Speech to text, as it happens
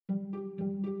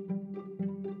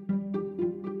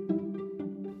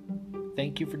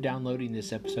Thank you for downloading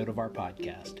this episode of our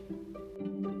podcast.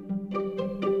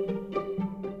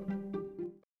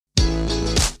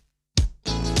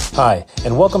 Hi,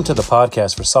 and welcome to the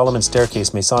podcast for Solomon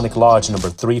Staircase Masonic Lodge number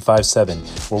 357,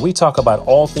 where we talk about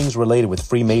all things related with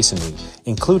Freemasonry,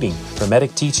 including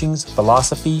Hermetic teachings,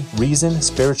 philosophy, reason,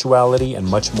 spirituality, and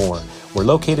much more. We're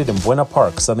located in Buena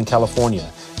Park, Southern California.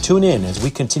 Tune in as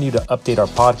we continue to update our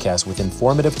podcast with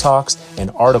informative talks and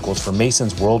articles for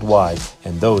Masons worldwide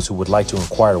and those who would like to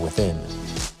inquire within.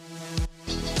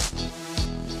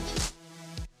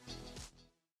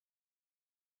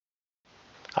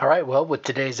 All right, well, with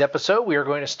today's episode, we are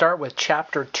going to start with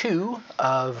Chapter 2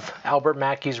 of Albert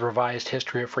Mackey's Revised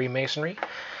History of Freemasonry.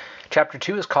 Chapter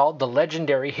 2 is called The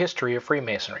Legendary History of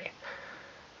Freemasonry.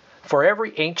 For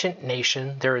every ancient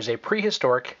nation, there is a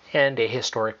prehistoric and a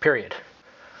historic period.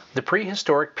 The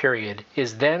prehistoric period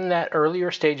is then that earlier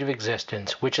stage of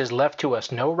existence which has left to us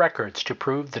no records to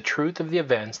prove the truth of the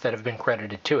events that have been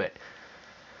credited to it.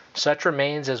 Such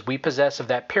remains as we possess of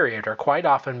that period are quite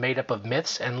often made up of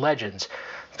myths and legends,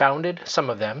 founded, some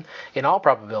of them, in all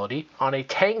probability, on a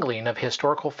tangling of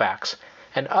historical facts,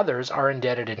 and others are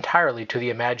indebted entirely to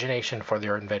the imagination for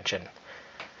their invention.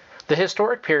 The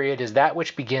historic period is that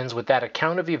which begins with that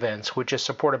account of events which is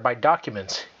supported by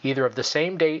documents, either of the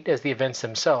same date as the events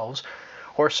themselves,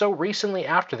 or so recently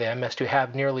after them as to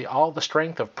have nearly all the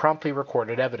strength of promptly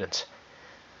recorded evidence.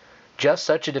 Just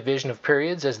such a division of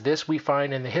periods as this we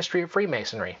find in the history of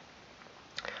Freemasonry.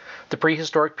 The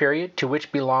prehistoric period, to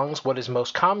which belongs what is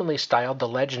most commonly styled the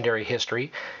legendary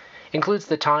history, includes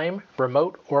the time,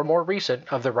 remote or more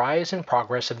recent, of the rise and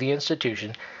progress of the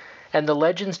institution, and the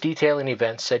legends detailing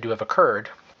events said to have occurred,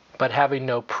 but having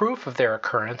no proof of their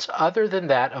occurrence other than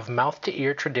that of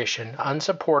mouth-to-ear tradition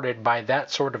unsupported by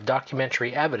that sort of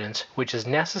documentary evidence which is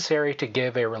necessary to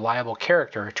give a reliable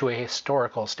character to a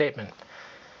historical statement.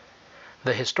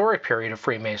 The historic period of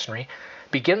Freemasonry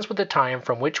begins with the time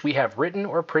from which we have written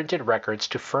or printed records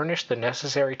to furnish the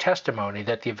necessary testimony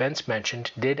that the events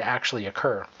mentioned did actually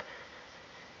occur.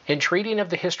 In treating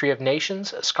of the history of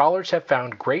nations, scholars have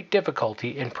found great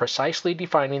difficulty in precisely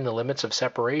defining the limits of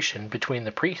separation between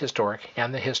the prehistoric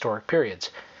and the historic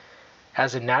periods.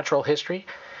 As in natural history,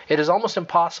 it is almost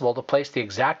impossible to place the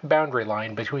exact boundary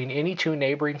line between any two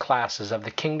neighboring classes of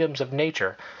the kingdoms of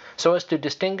nature so as to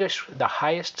distinguish the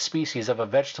highest species of a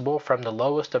vegetable from the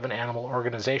lowest of an animal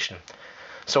organization.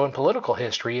 So in political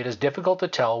history, it is difficult to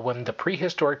tell when the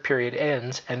prehistoric period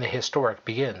ends and the historic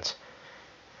begins.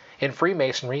 In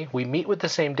Freemasonry, we meet with the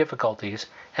same difficulties,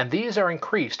 and these are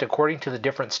increased according to the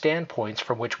different standpoints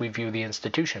from which we view the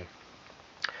institution.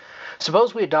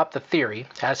 Suppose we adopt the theory,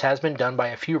 as has been done by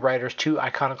a few writers too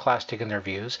iconoclastic in their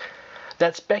views,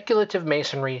 that speculative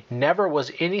Masonry never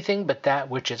was anything but that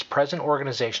which its present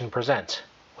organization presents,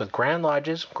 with Grand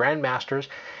Lodges, Grand Masters,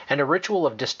 and a ritual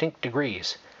of distinct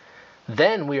degrees.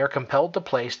 Then we are compelled to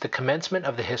place the commencement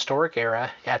of the historic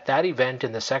era at that event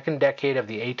in the second decade of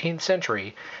the 18th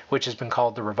century, which has been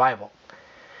called the Revival.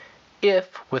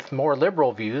 If, with more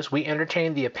liberal views, we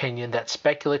entertain the opinion that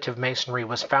speculative Masonry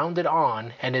was founded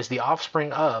on and is the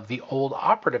offspring of the old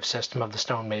operative system of the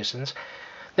stonemasons,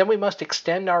 then we must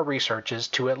extend our researches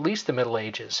to at least the Middle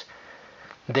Ages.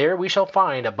 There we shall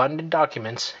find abundant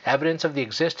documents, evidence of the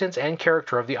existence and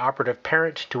character of the operative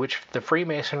parent to which the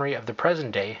Freemasonry of the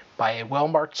present day, by a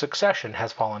well-marked succession,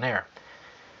 has fallen heir.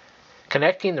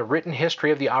 Connecting the written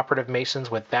history of the operative Masons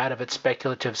with that of its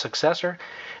speculative successor,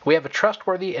 we have a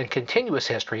trustworthy and continuous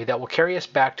history that will carry us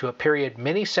back to a period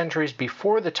many centuries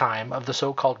before the time of the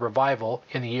so-called Revival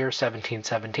in the year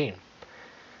 1717.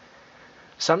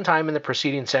 Sometime in the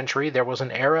preceding century, there was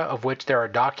an era of which there are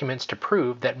documents to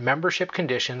prove that membership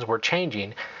conditions were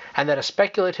changing and that a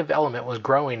speculative element was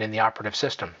growing in the operative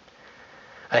system.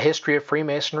 A history of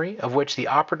Freemasonry, of which the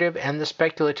operative and the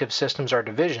speculative systems are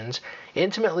divisions,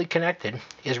 intimately connected,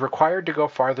 is required to go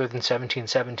farther than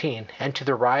 1717 and to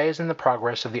the rise and the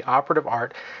progress of the operative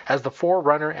art as the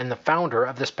forerunner and the founder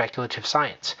of the speculative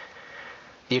science.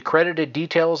 The accredited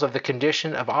details of the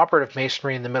condition of operative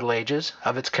Masonry in the Middle Ages,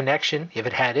 of its connection, if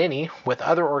it had any, with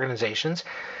other organizations,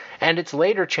 and its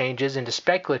later changes into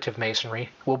speculative Masonry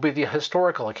will be the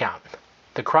historical account,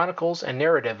 the chronicles and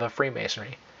narrative of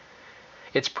Freemasonry.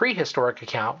 Its prehistoric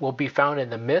account will be found in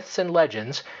the myths and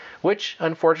legends, which,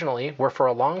 unfortunately, were for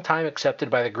a long time accepted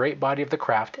by the great body of the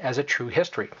craft as a true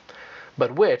history,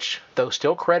 but which, though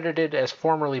still credited as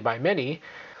formerly by many,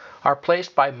 are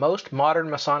placed by most modern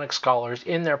Masonic scholars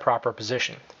in their proper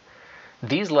position.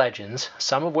 These legends,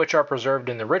 some of which are preserved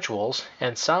in the rituals,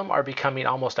 and some are becoming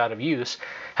almost out of use,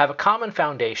 have a common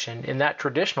foundation in that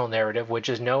traditional narrative which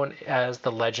is known as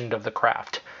the legend of the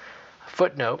craft.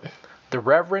 Footnote: The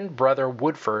Reverend Brother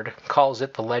Woodford calls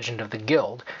it the Legend of the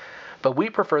Guild, but we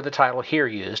prefer the title here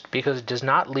used because it does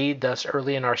not lead thus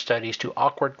early in our studies to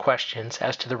awkward questions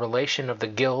as to the relation of the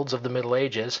guilds of the Middle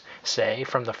Ages, say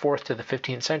from the 4th to the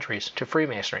 15th centuries, to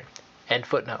Freemasonry. End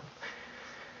footnote.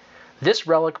 This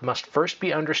relic must first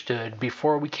be understood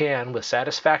before we can, with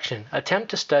satisfaction, attempt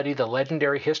to study the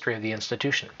legendary history of the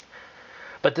institution.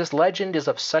 But this legend is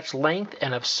of such length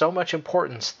and of so much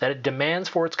importance that it demands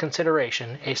for its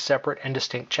consideration a separate and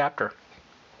distinct chapter.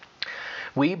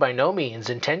 We by no means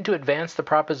intend to advance the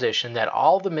proposition that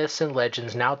all the myths and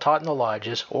legends now taught in the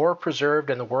lodges or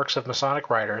preserved in the works of Masonic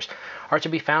writers are to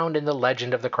be found in the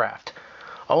Legend of the Craft.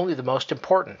 Only the most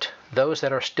important, those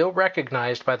that are still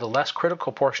recognized by the less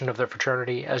critical portion of the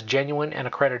fraternity as genuine and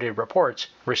accredited reports,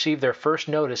 receive their first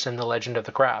notice in the Legend of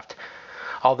the Craft,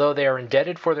 although they are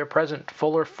indebted for their present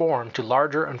fuller form to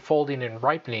larger unfolding and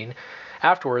ripening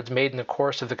afterwards made in the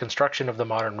course of the construction of the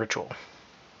modern ritual.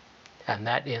 And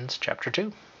that ends Chapter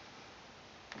 2.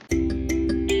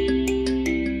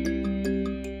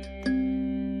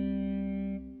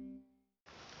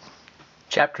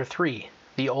 Chapter 3.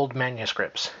 The Old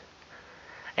Manuscripts.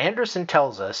 Anderson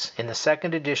tells us, in the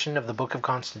second edition of the Book of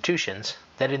Constitutions,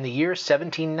 that in the year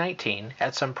 1719,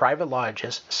 at some private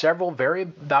lodges, several very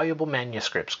valuable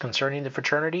manuscripts concerning the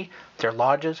fraternity, their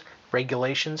lodges,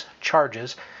 regulations,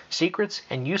 charges, secrets,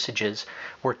 and usages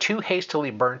were too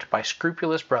hastily burnt by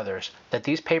scrupulous brothers, that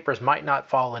these papers might not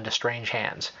fall into strange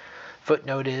hands.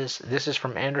 Footnote is, this is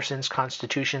from Anderson's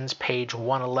Constitutions, page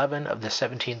 111 of the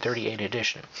 1738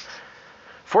 edition.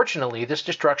 Fortunately, this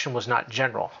destruction was not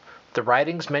general. The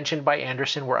writings mentioned by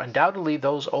Anderson were undoubtedly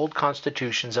those old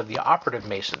constitutions of the operative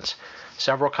Masons,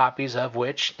 several copies of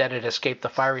which, that had escaped the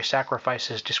fiery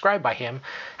sacrifices described by him,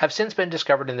 have since been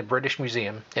discovered in the British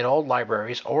Museum, in old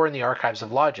libraries, or in the archives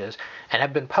of lodges, and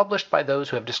have been published by those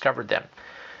who have discovered them.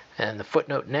 And the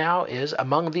footnote now is,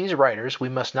 among these writers we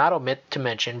must not omit to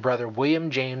mention Brother William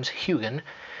James Hugon,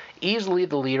 easily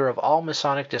the leader of all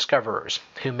Masonic discoverers,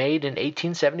 who made in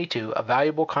 1872 a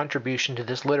valuable contribution to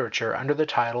this literature under the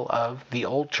title of The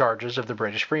Old Charges of the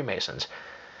British Freemasons,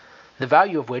 the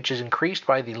value of which is increased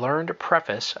by the learned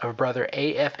preface of Brother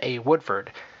A.F.A. Woodford.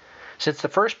 Since the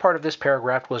first part of this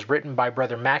paragraph was written by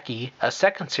Brother Mackey, a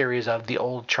second series of The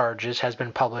Old Charges has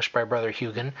been published by Brother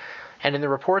Hugon, and in the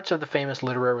reports of the famous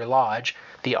literary lodge,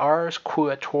 the Ars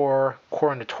Quatuor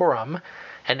Coronatorum,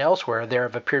 and elsewhere there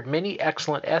have appeared many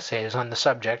excellent essays on the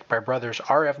subject by Brothers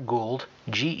R.F. Gould,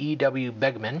 G.E.W.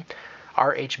 Begman,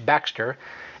 R.H. Baxter,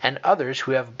 and others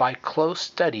who have by close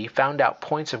study found out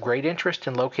points of great interest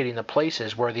in locating the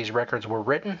places where these records were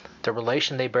written, the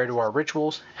relation they bear to our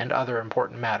rituals, and other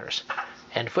important matters.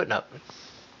 End footnote.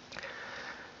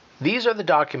 These are the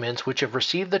documents which have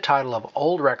received the title of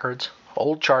Old Records,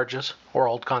 Old Charges, or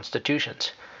Old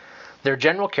Constitutions. Their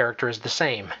general character is the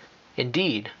same.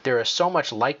 Indeed, there is so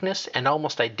much likeness and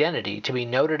almost identity to be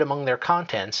noted among their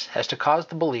contents as to cause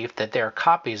the belief that they are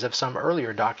copies of some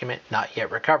earlier document not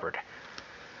yet recovered.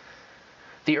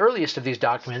 The earliest of these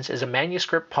documents is a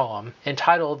manuscript poem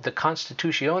entitled The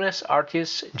Constitutionis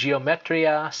Artis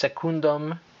Geometria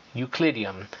Secundum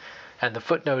Euclideum, and the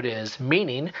footnote is,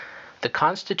 meaning, the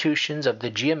constitutions of the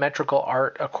geometrical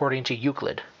art according to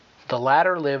Euclid. The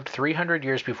latter lived 300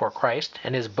 years before Christ,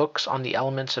 and his books on the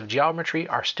elements of geometry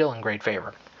are still in great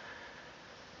favor.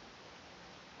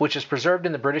 Which is preserved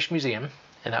in the British Museum,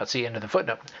 and that's the end of the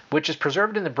footnote, which is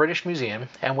preserved in the British Museum,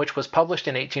 and which was published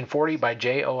in 1840 by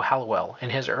J.O. Hallowell in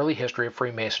his early history of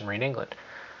Freemasonry in England.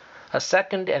 A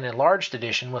second and enlarged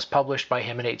edition was published by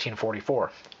him in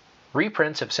 1844.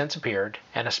 Reprints have since appeared,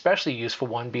 an especially useful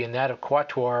one being that of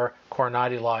Quatuor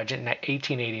Coronati Lodge in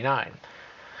 1889.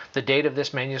 The date of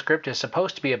this manuscript is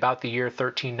supposed to be about the year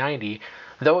 1390,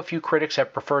 though a few critics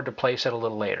have preferred to place it a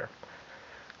little later.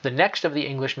 The next of the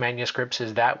English manuscripts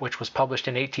is that which was published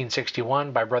in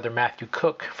 1861 by Brother Matthew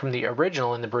Cook from the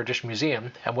original in the British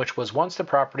Museum, and which was once the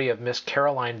property of Miss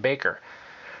Caroline Baker,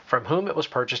 from whom it was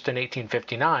purchased in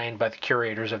 1859 by the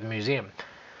curators of the museum.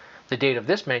 The date of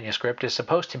this manuscript is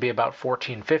supposed to be about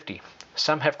 1450.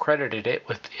 Some have credited it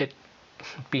with it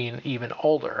being even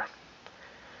older.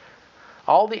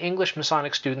 All the English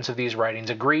Masonic students of these writings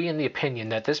agree in the opinion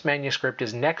that this manuscript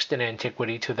is next in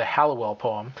antiquity to the Hallowell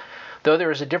poem, though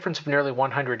there is a difference of nearly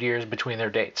 100 years between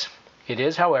their dates. It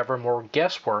is, however, more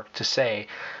guesswork to say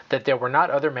that there were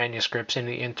not other manuscripts in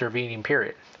the intervening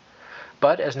period.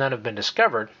 But as none have been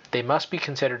discovered, they must be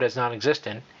considered as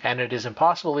non-existent, and it is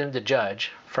impossible even to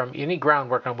judge, from any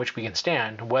groundwork on which we can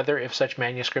stand, whether if such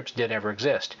manuscripts did ever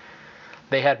exist.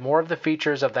 They had more of the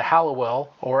features of the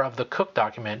Hallowell or of the Cook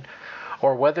document,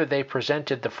 or whether they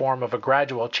presented the form of a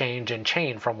gradual change and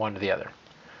chain from one to the other.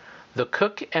 The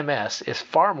Cook MS is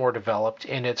far more developed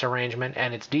in its arrangement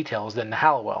and its details than the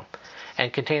Hallowell,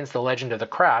 and contains the legend of the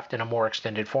craft in a more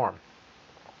extended form.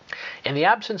 In the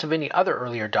absence of any other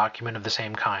earlier document of the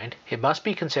same kind, it must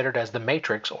be considered as the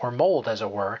matrix or mold, as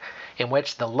it were, in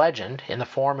which the legend, in the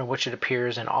form in which it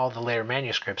appears in all the later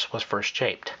manuscripts, was first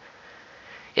shaped.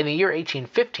 In the year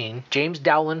 1815, James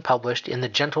Dowland published in the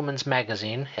Gentleman's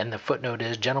Magazine, and the footnote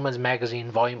is Gentleman's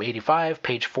Magazine, volume 85,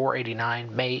 page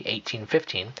 489, May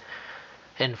 1815,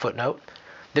 end footnote,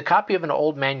 the copy of an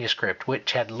old manuscript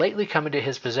which had lately come into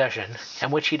his possession,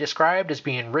 and which he described as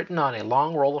being written on a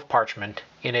long roll of parchment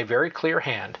in a very clear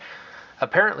hand,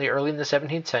 apparently early in the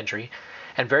 17th century,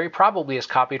 and very probably is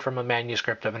copied from a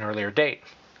manuscript of an earlier date.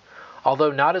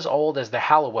 Although not as old as the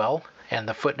Hallowell, and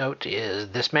the footnote is,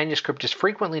 this manuscript is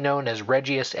frequently known as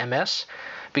Regius MS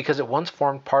because it once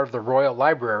formed part of the Royal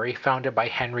Library founded by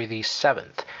Henry VII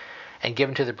and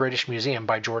given to the British Museum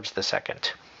by George II.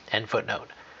 End footnote.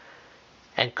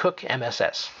 And Cook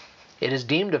MSS. It is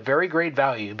deemed of very great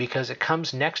value because it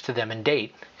comes next to them in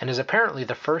date and is apparently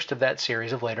the first of that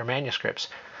series of later manuscripts,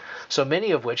 so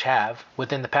many of which have,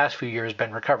 within the past few years,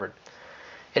 been recovered.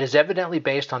 It is evidently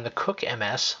based on the Cook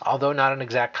MS, although not an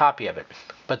exact copy of it,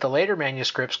 but the later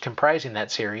manuscripts comprising that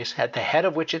series, at the head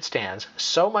of which it stands,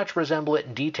 so much resemble it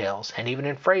in details and even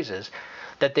in phrases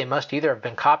that they must either have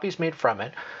been copies made from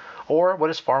it, or, what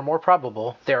is far more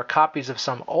probable, they are copies of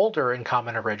some older in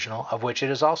common original of which it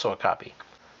is also a copy.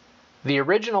 The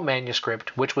original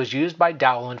manuscript, which was used by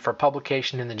Dowland for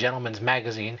publication in the Gentleman's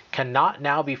Magazine, cannot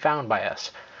now be found by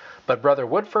us, but Brother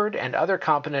Woodford and other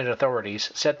competent authorities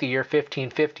set the year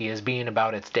 1550 as being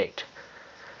about its date.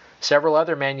 Several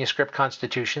other manuscript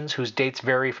constitutions, whose dates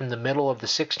vary from the middle of the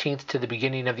 16th to the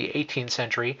beginning of the 18th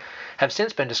century, have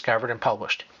since been discovered and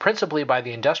published, principally by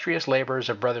the industrious labors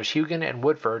of Brothers Hugon and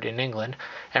Woodford in England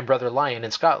and Brother Lyon in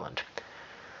Scotland.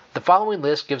 The following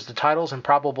list gives the titles and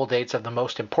probable dates of the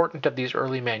most important of these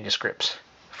early manuscripts.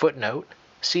 Footnote: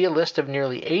 see a list of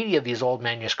nearly 80 of these old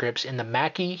manuscripts in the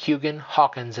Mackey, Hugon,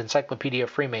 Hawkins Encyclopedia of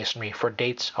Freemasonry for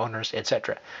dates, owners,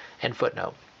 etc. End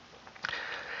footnote.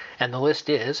 And the list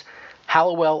is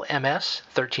Hallowell MS,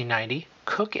 1390,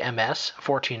 Cook MS,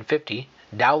 1450,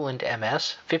 Dowland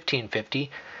MS,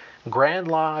 1550, Grand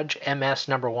Lodge MS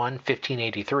No. 1,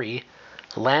 1583,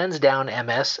 Lansdowne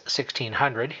MS,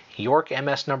 1600, York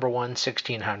MS No. 1,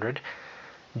 1600,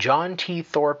 John T.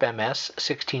 Thorpe MS,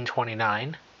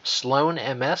 1629,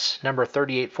 Sloane MS No.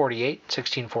 3848,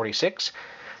 1646,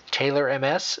 Taylor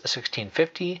MS,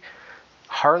 1650,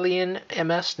 Harleian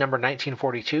MS No.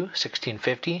 1942,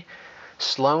 1650,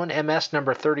 Sloane MS No.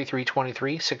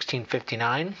 3323,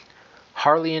 1659,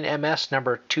 Harleian MS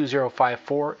No.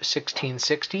 2054,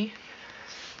 1660,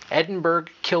 Edinburgh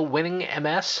Kilwinning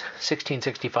MS,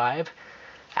 1665,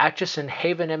 Atchison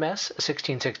Haven MS,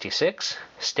 1666,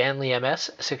 Stanley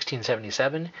MS,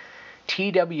 1677,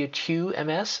 TWQ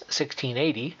MS,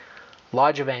 1680,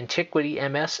 Lodge of Antiquity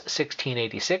MS,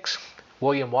 1686,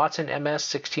 William Watson MS,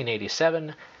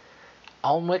 1687,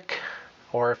 Alnwick,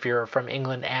 or if you're from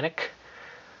England, Alnwick,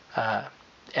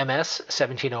 MS,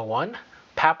 1701,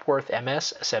 Papworth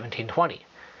MS, 1720.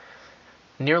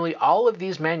 Nearly all of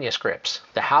these manuscripts,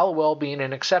 the Hallowell being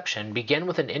an exception, begin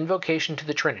with an invocation to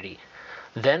the Trinity.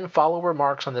 Then follow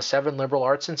remarks on the 7 liberal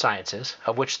arts and sciences,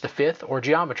 of which the 5th, or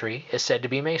geometry, is said to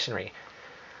be Masonry.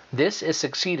 This is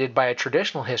succeeded by a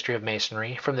traditional history of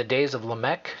Masonry from the days of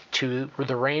Lamech to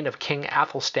the reign of King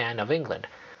Athelstan of England.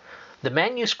 The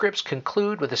manuscripts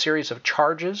conclude with a series of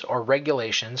charges or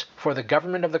regulations for the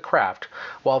government of the craft,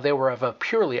 while they were of a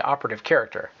purely operative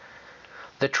character.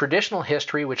 The traditional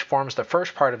history which forms the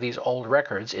first part of these old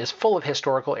records is full of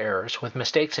historical errors, with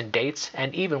mistakes in dates,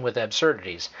 and even with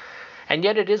absurdities. And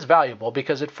yet it is valuable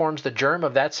because it forms the germ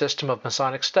of that system of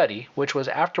Masonic study which was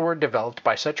afterward developed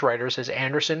by such writers as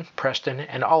Anderson, Preston,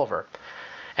 and Oliver,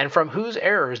 and from whose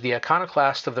errors the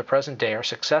iconoclasts of the present day are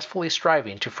successfully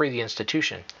striving to free the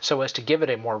institution, so as to give it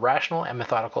a more rational and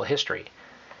methodical history.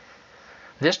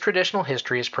 This traditional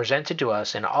history is presented to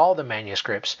us in all the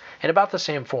manuscripts in about the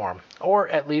same form, or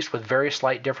at least with very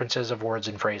slight differences of words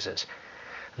and phrases.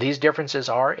 These differences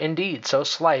are, indeed, so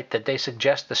slight that they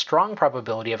suggest the strong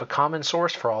probability of a common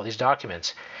source for all these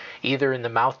documents, either in the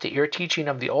mouth-to-ear teaching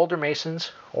of the older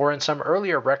Masons, or in some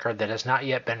earlier record that has not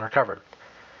yet been recovered.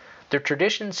 The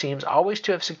tradition seems always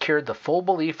to have secured the full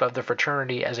belief of the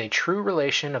fraternity as a true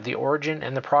relation of the origin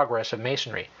and the progress of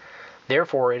Masonry.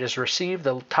 Therefore, it has received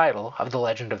the title of the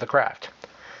Legend of the Craft.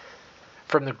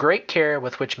 From the great care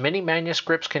with which many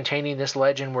manuscripts containing this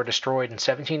legend were destroyed in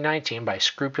 1719 by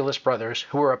scrupulous brothers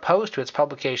who were opposed to its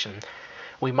publication,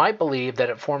 we might believe that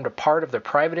it formed a part of the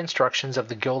private instructions of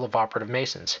the Guild of Operative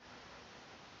Masons.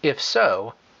 If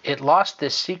so, it lost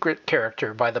this secret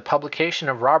character by the publication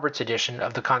of Robert's edition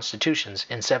of the Constitutions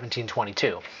in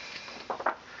 1722.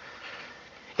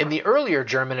 In the earlier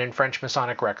German and French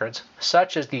Masonic records,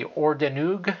 such as the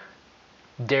Ordnung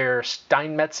der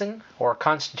Steinmetzen, or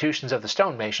Constitutions of the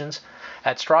Stonemasons,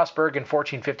 at Strasbourg in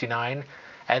 1459,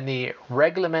 and the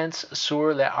Reglements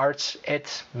sur les arts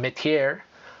et métiers,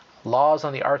 Laws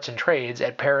on the Arts and Trades,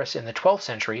 at Paris in the 12th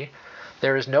century,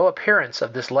 there is no appearance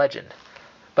of this legend.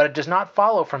 But it does not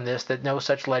follow from this that no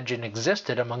such legend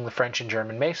existed among the French and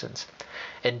German Masons.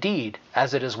 Indeed,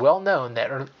 as it is well known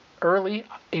that early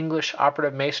English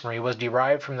operative Masonry was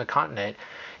derived from the continent,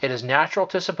 it is natural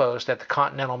to suppose that the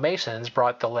Continental Masons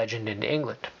brought the legend into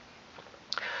England.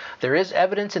 There is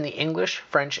evidence in the English,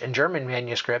 French, and German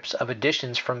manuscripts of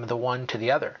additions from the one to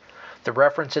the other. The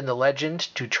reference in the legend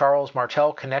to Charles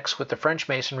Martel connects with the French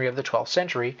Masonry of the 12th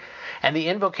century, and the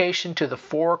invocation to the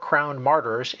 4 crowned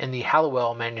martyrs in the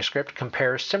Halliwell manuscript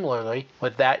compares similarly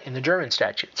with that in the German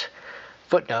statutes.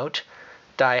 Footnote: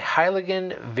 Die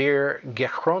Heiligen wir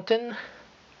gekronten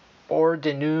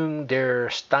Ordnung der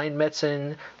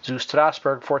Steinmetzen zu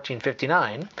Strasbourg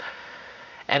 1459,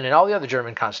 and in all the other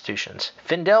German constitutions.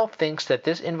 Findel thinks that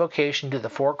this invocation to the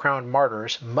 4 crowned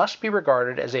martyrs must be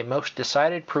regarded as a most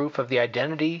decided proof of the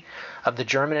identity of the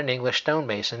German and English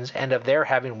stonemasons and of their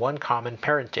having one common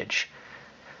parentage.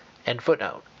 End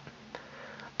footnote.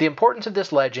 The importance of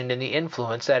this legend and the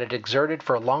influence that it exerted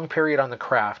for a long period on the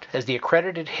craft as the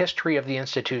accredited history of the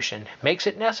institution makes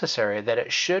it necessary that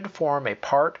it should form a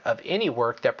part of any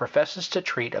work that professes to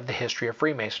treat of the history of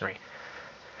Freemasonry.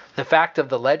 The fact of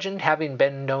the legend having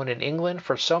been known in England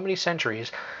for so many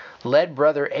centuries led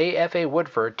Brother A.F.A.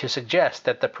 Woodford to suggest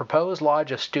that the proposed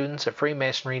Lodge of Students of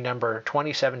Freemasonry number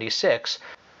 2076,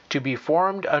 to be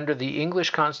formed under the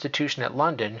English Constitution at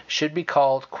London, should be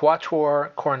called Quatuor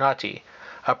Coronati,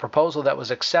 a proposal that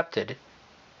was accepted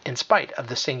in spite of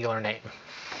the singular name.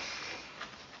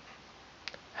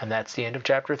 And that's the end of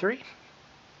Chapter 3.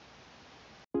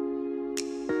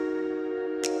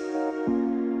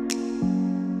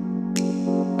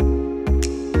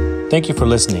 Thank you for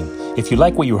listening. If you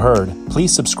like what you heard,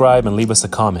 please subscribe and leave us a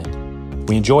comment.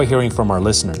 We enjoy hearing from our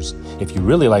listeners. If you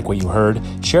really like what you heard,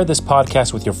 share this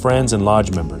podcast with your friends and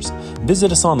lodge members.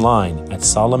 Visit us online at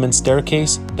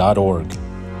solomonstaircase.org.